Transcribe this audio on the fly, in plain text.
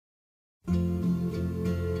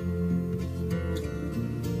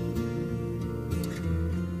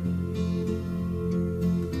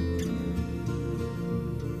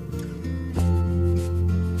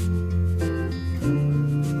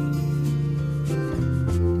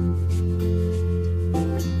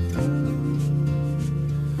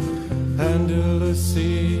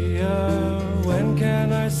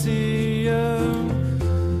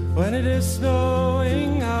it is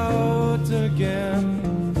snowing out again.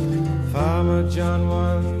 Farmer John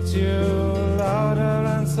wants you louder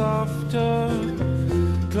and softer,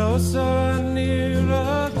 closer and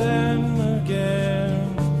nearer than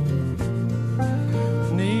again,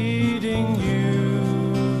 needing you,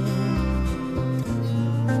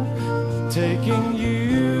 taking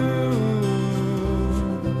you,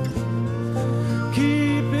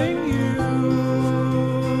 keeping you,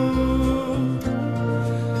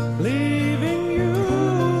 leaving you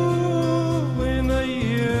in a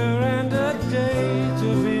year and a day, to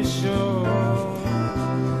be sure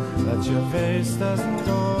that your face doesn't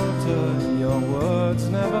alter, your words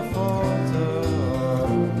never falter.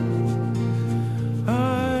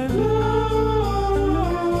 I love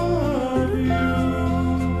you.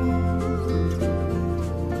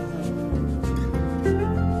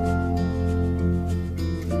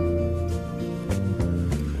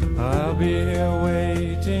 I'll be here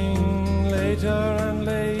waiting later and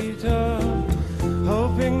later,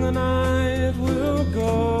 hoping the night will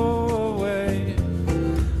go away.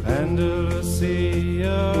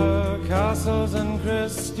 Andalucia, castles and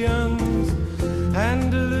Christians,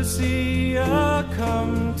 Andalucia,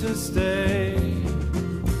 come to stay.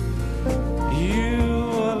 You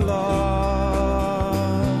were lost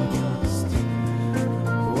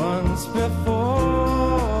once before,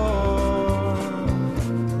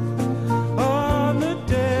 on the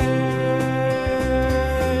day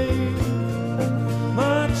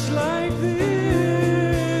much like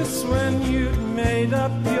this, when you'd made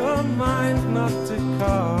up your mind not to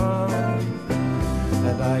come,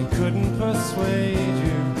 and I couldn't persuade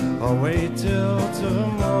you or wait till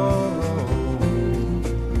tomorrow.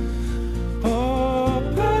 Oh,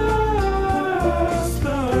 past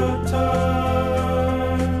the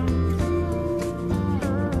time.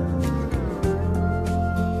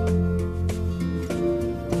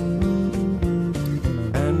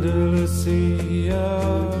 Andalucia,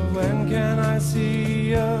 when can I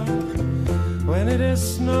see you? When it is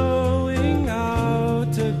snowing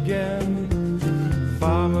out again.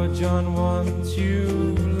 Farmer John wants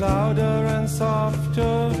you louder and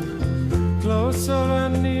softer, closer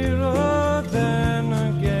and nearer than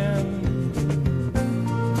again,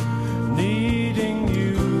 needing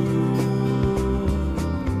you,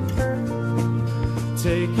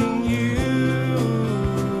 taking you,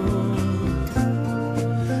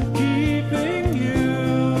 keeping you,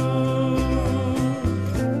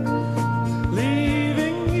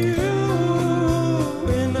 leaving you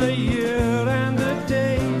in a year and a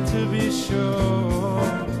day, to be sure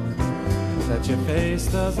that your face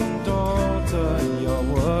doesn't alter, your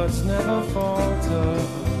words never falter.